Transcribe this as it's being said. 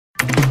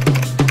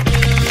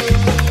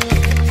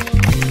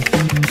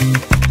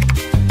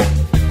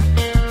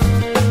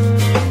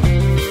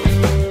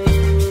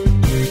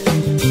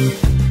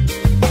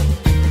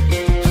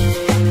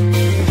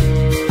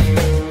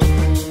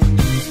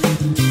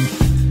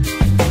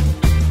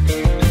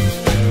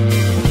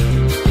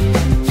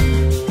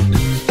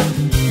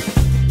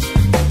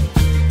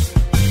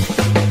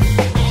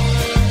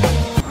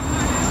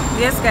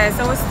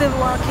still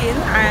walking,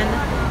 and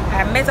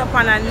I met up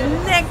on a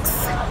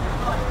next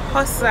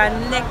hustler,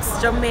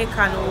 next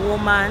Jamaican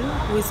woman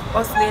who is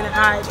hustling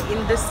hard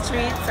in the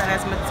streets, and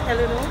as I'm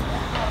telling you,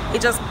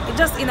 it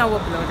just in our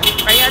blood.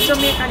 When you're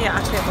Jamaican, you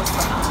actually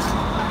hustle.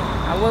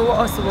 And when we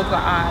hustle, we go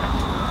hard.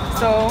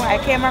 So I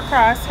came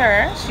across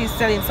her. She's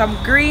selling some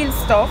green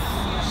stuff.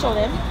 Show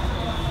them.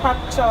 Pak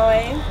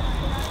choy,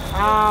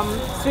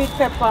 sweet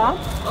pepper,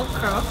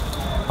 okra,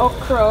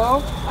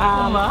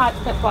 hot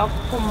pepper,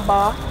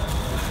 kumba,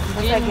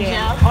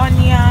 ginger,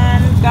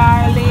 onion,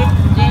 garlic,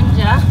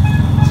 ginger.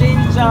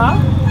 So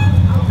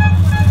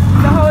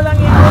how long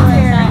you been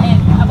here?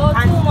 About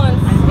 2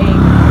 months. And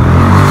egg.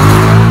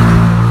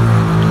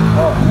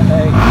 Oh,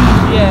 egg.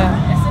 Yeah.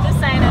 You see the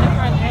sign at the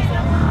front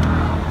there?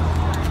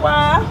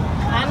 What?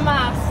 And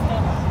mask.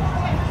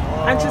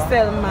 And she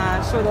sell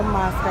mask. Show them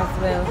mask as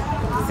well.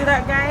 See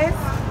that, guys?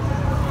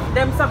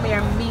 Them something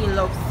here me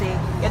love say.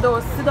 You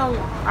don't sit down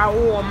at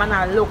home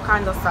and look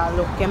and just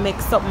look. You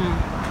make something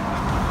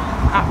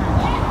happen.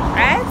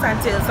 Right?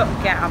 Until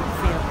something can happen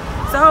for you.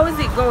 So how is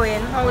it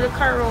going? How the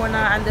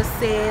corona and the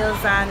sales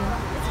and...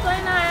 It's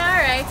going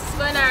alright. It's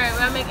going alright.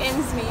 We'll make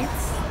ends meet.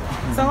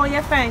 So how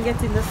you find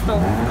getting the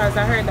stuff? Because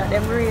I heard that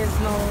them raise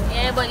now.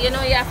 Yeah, but you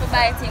know you have to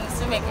buy things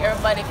to make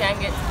everybody can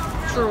get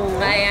true.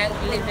 Buy and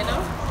live, you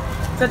know.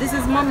 So this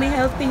is mommy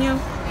helping you?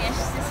 Yes,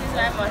 this is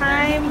my mother.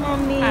 Hi,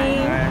 mommy. Hi.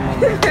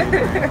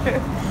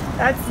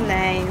 That's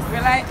nice.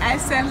 Well, I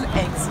sell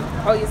eggs.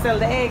 Oh, you sell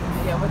the eggs?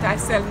 Yeah, but I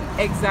sell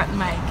eggs at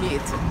my gate.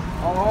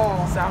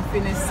 Oh. So I'm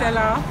finished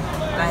seller.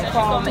 Like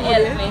come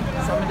help me.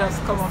 So I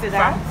just come up from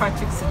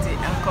Patrick City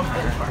and come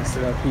help us.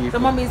 The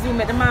mommy's room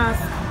at the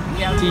mask.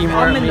 Yeah.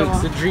 Teamwork makes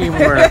the dream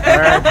work.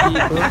 Alright,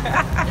 people.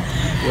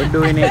 We're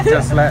doing it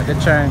just like the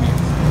Chinese.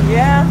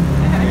 Yeah.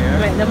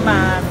 Like the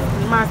mask.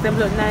 The mask them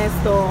look nice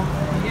though.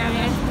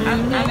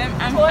 And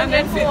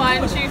then for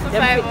 1, 3 for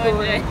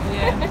 500.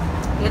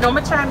 Yeah. You know,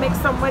 I try and make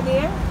somewhere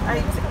there.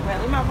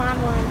 Well, in my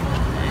van one.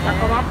 I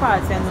come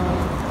apart, you know.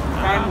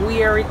 I'm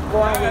wear it,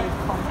 go away,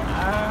 come.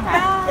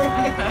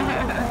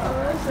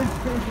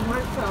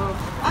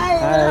 Hi,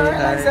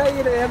 how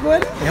you doing?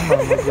 Good? Yeah, man,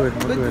 we're good.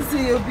 Good to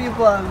see you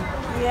people.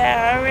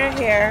 Yeah, we're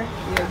here.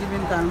 Yeah,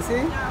 giving thanks,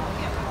 eh?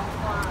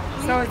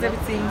 So is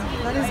everything?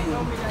 What is it?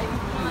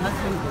 That's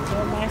been good.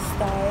 Oh, my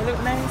style. Look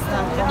nice.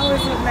 How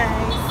is it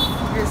nice?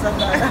 Yes, I'm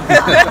not.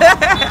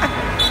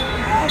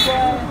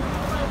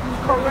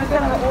 Come on,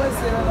 I'm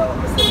wholesale now.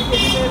 I'm still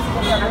getting this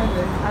from the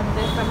hundred. and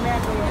there's some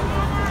miracle.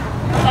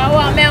 So I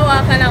walk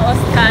on a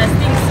house because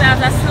things are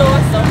slow,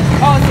 so.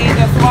 Oh, so you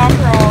just walk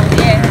around.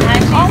 Yeah,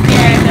 and she's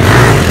Okay. here.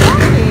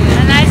 Okay.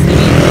 And nice to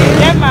meet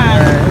you. Yeah, man.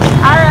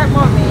 Alright,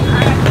 mommy.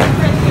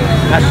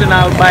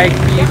 National bike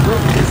people,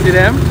 you see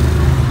them?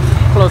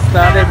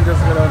 Cluster, them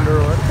just go down the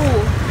road. Who?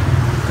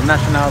 The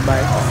national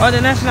bike. Oh,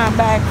 the national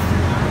bag.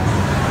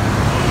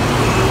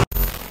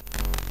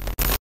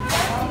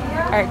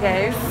 Alright,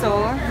 guys.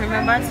 So,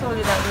 remember I told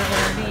you that we're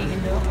going to be in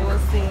the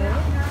wholesale.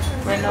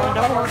 We're now in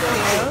the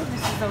wholesale.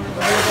 This is something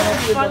we're going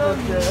to follow.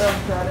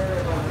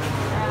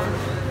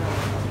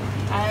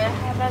 I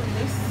have a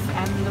list.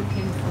 I'm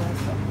looking for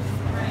something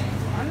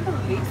on the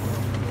list.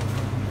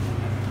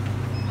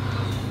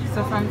 So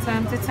from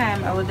time to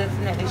time, I will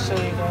definitely show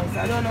you guys.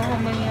 I don't know how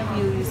many of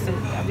you used to.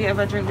 Have you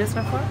ever drank this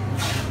before?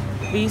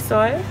 Bee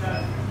soil?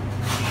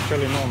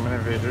 Actually, no, I'm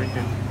never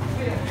drinking.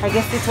 I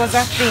guess it was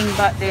a thing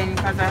back then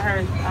because I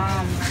heard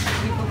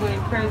people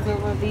going crazy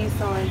over bee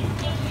soil.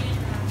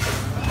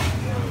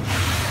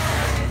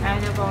 I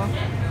never.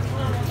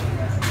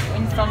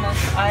 Infamous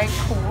I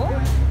cool.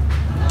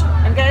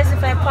 And guys,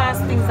 if I pass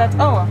things that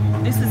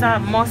this is a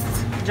must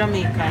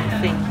Jamaican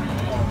thing.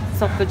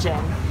 Supper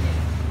jam.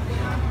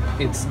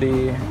 It's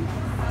the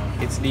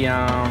what do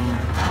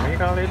you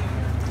call it?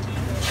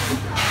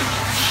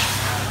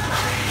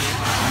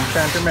 I'm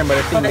trying to remember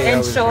the thing. The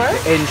ensure?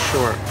 The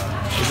ensure.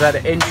 Is that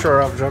the ensure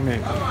of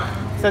Jamaica?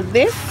 So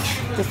this,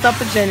 the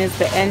supper jam is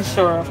the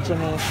ensure of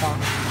Jamaica.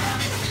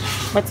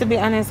 But to be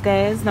honest,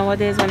 guys,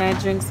 nowadays when I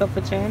drink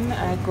supper jam,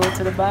 I go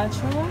to the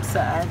bathroom, so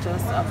I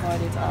just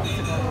avoid it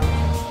altogether.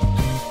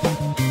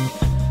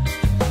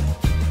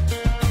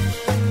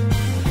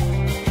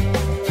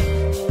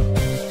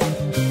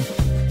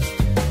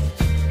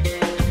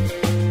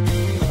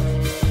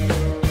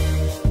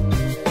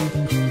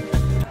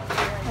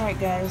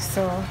 Guys,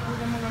 so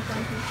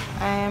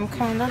I am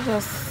kind of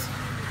just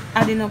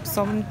adding up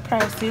some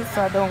prices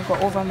so I don't go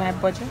over my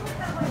budget.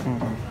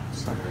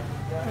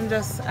 I'm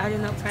just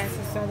adding up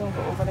prices so I don't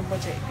go over the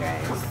budget,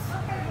 guys,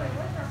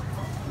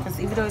 because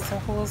even though it's a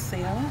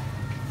wholesale,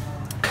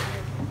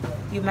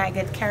 you might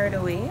get carried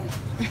away.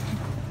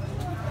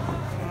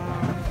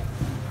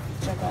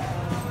 Check that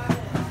out.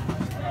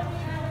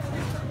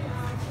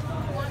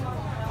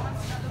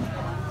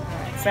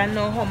 So I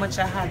know how much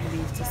I have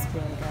left to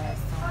spend, guys.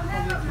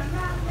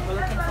 We're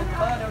looking for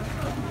butter.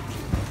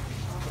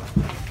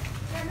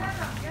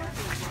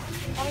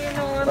 Oh, you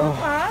know what the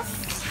pass?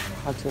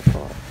 What's it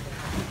for?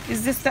 Is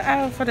this the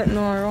aisle for that?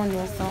 No, around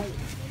here, so.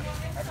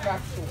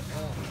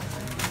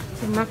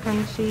 The mac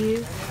and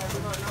cheese.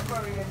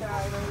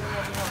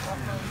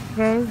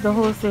 Guys, the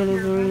wholesale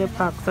is really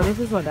packed. So this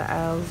is what the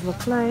aisles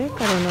look like.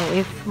 I don't know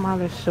if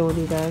Mother showed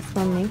you guys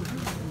for me.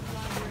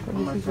 But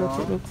this is what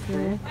it looks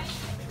like.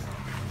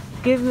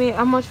 Give me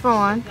how much for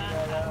one?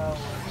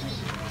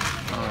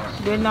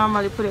 They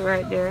normally put it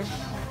right there.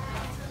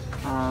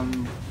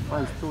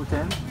 Well, it's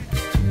 210.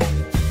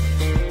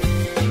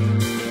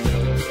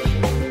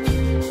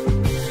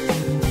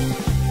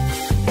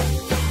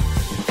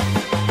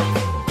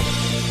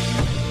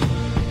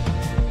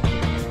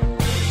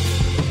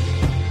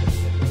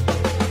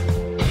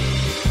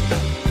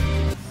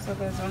 So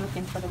guys, we're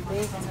looking for the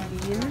baked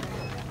bean.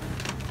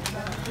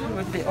 It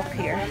would be up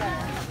here.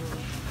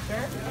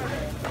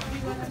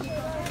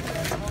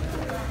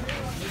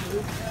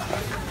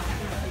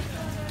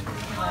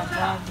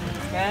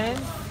 Guys,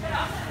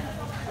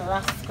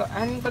 Rasco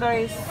and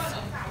rice.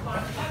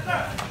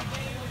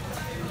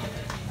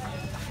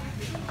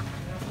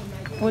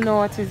 Oh no,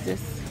 what is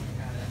this?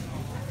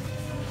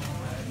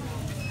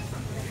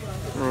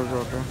 Rose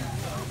water.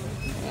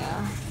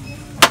 Yeah.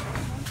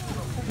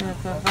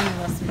 Like a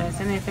vanilla spice.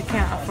 And if you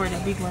can't afford the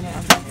big one, you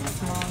have like the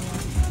small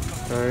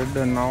one. So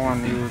then now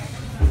one use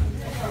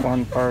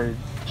one porridge.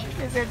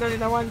 Is it only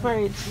the one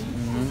porridge?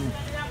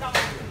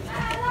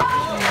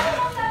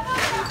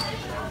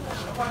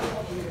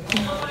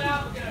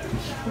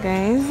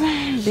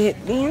 Guys,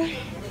 baked bean.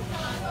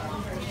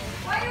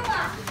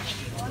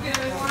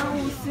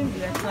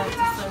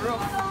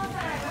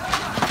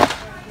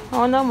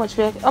 Oh, not much.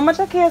 How much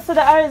a case to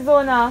the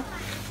Arizona?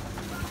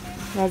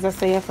 As I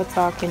say, you have to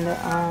talk in the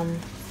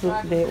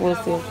fruit bait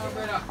wholesale.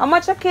 How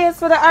much a case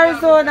for the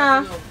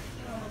Arizona?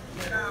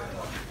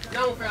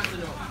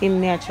 In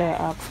me, I try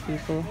to ask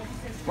people.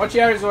 What's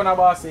your Arizona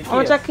bossy? How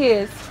much a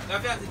case?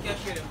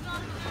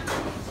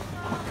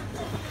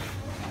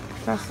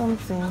 That's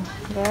something,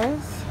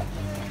 guys.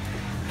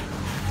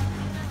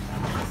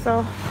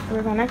 So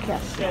we're gonna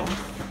cash now.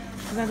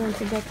 Because I don't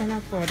think I can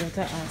afford it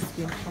to ask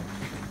you.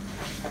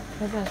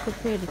 Because I have to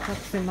pay the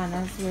taxi man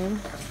as well.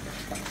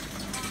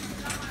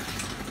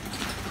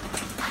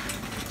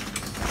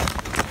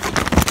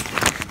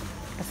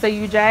 So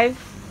you drive?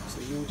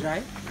 So you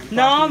drive?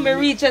 No, me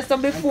reach just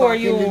before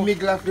you. In the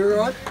middle of the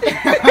road?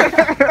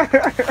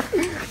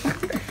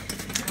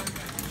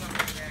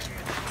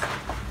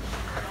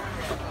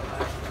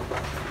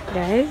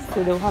 Guys,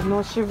 they don't have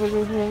no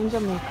chivalry here in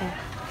Jamaica.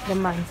 The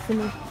man see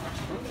me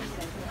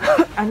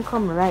and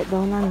come right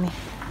down on me.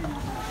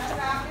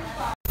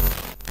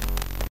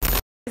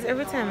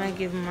 Every time I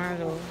give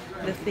Marlo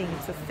the thing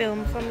to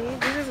film for me,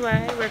 this is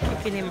why we're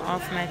kicking him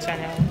off my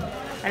channel.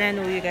 And I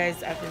know you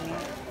guys agree.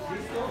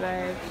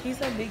 Like, he's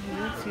a big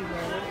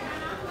YouTuber.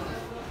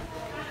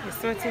 He's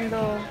sweating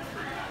though.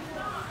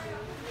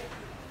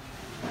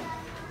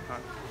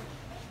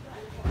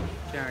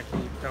 Can't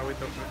keep that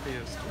with up my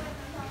face.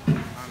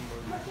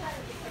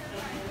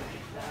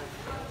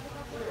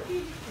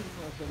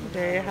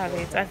 There you have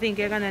it. I think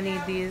you're gonna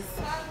need these.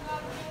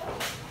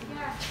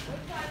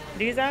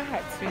 These are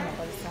hot,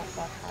 but it's not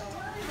that hot.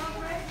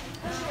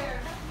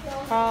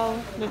 Call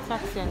the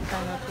taxi and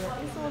find out what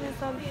is all this.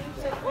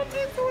 What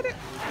is all this?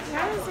 I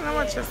don't know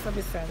what's just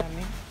beside of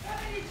me.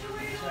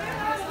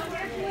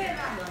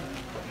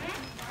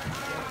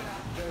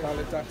 Call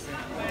the taxi.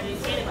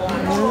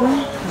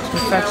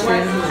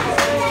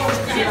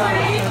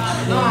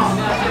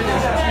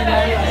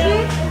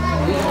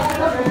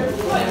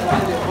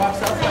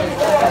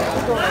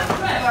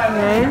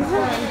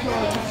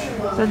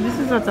 So this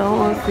is what the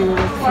wholesale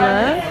looks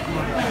like.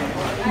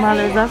 Mal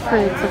is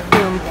afraid to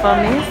film for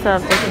me, so I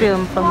have to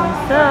film for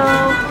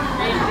myself.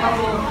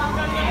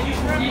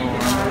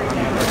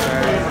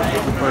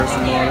 The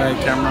person who like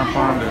camera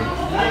pounded.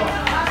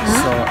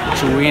 So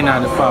to win at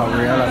the power,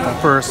 a lot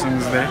of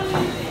persons there.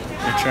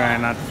 They try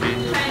not to get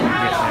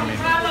them in.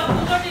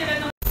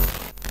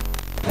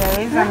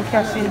 Guys, I'm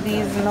cashing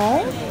these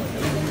now.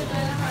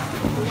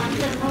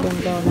 Them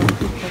down and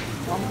pick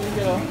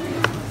up.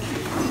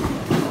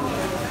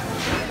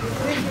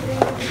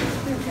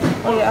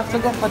 Oh, you have to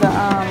go for the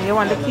you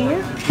want the key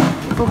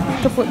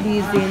to put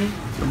these in.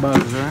 The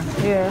bags, right?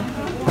 Yeah.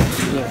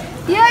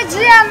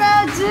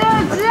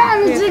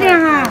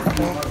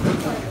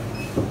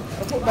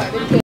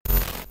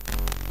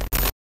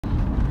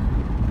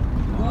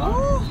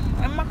 Oh,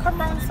 I'm a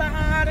come around so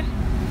hard.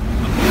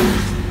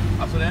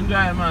 After them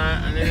dry,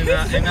 man, and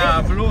then in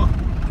a blue.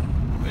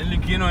 When the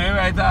key,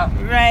 right up.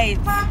 Right.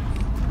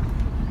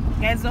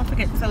 Guys, don't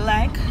forget to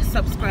like,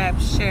 subscribe,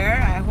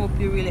 share. I hope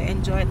you really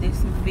enjoyed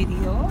this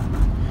video.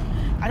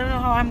 I don't know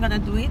how I'm gonna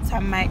do it. I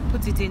might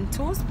put it in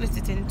two, split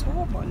it in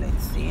two, but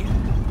let's see.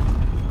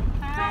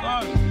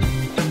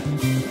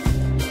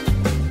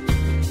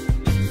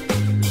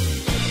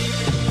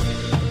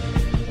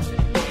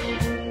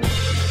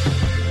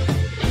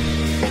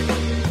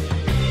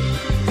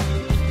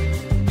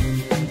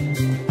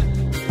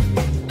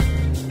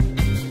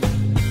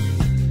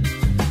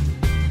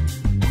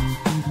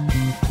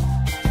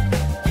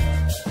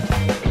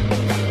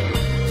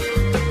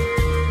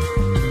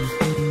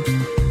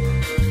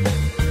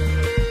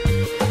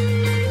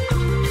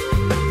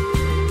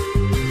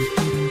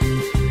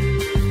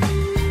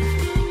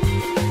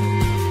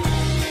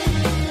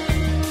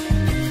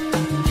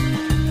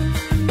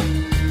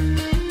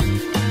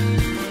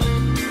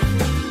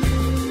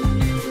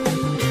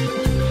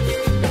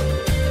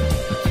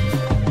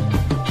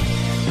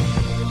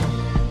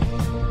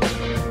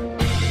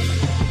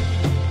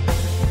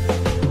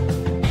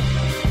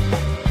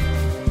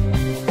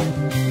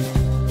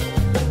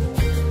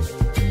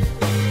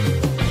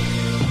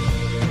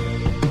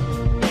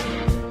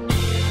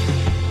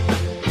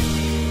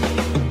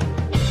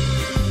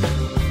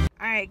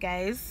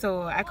 guys,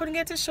 so I couldn't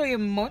get to show you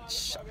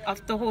much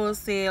of the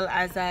wholesale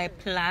as I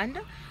planned,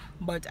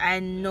 but I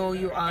know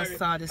you all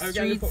saw the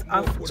streets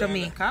of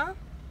Jamaica,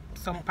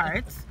 some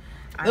parts,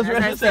 and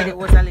as I said, it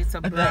was a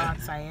little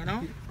broadside, you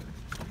know.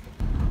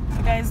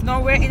 So guys,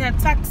 now we're in a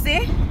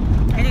taxi.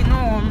 I didn't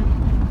know.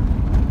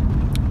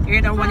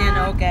 You're the one, you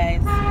know,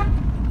 guys.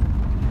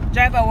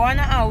 Driver one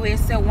always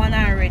say one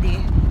already.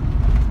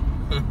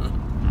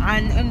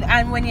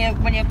 and when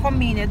you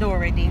come in, you're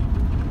already.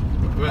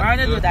 Why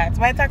don't do that?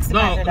 Why taxi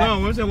man do that? No,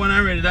 when you say one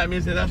already, that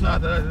means that's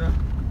shorter, you know?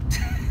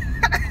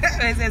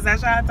 It says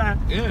that's shorter.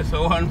 Yeah,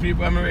 so one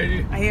people I'm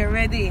ready. Are you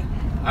ready?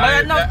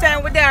 But enough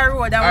time with the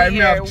road that we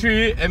have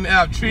three.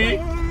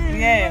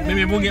 Yeah.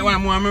 Maybe we'll get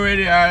one more, I'm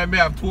ready. I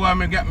have two, I'm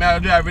going to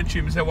drive with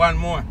three, I say one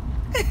more.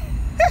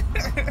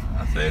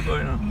 That's how you go,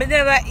 you know. But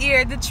never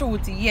hear the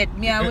truth yet.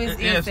 Me always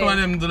hear. Yeah, some of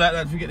them do like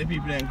that, forget the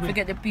people then.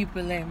 Forget the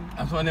people then.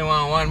 That's why they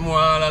want one more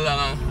all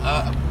along.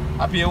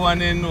 I pay one,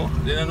 they know.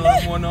 They don't know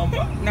the more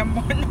number. The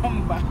more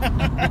number.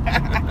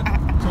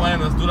 Some of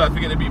them just do that,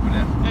 forget the people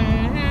then.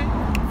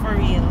 For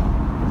real.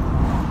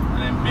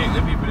 And then bake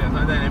the people then.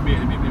 Sometimes they bake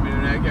the people in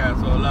their car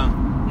so long.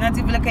 Not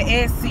even like an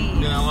AC.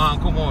 They don't want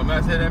to come out.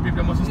 I say them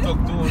people must have stuck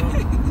too, you know.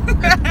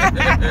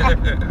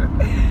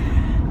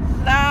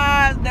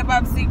 Nah, they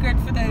have secret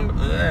for them.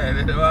 Yeah,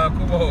 they don't want to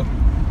come out.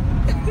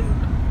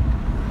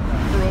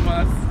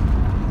 Promise.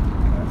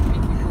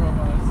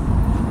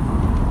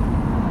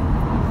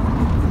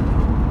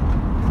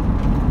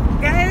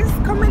 Guys,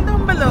 comment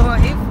down below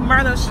if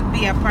Marlo should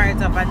be a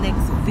part of our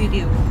next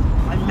video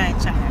on my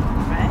channel.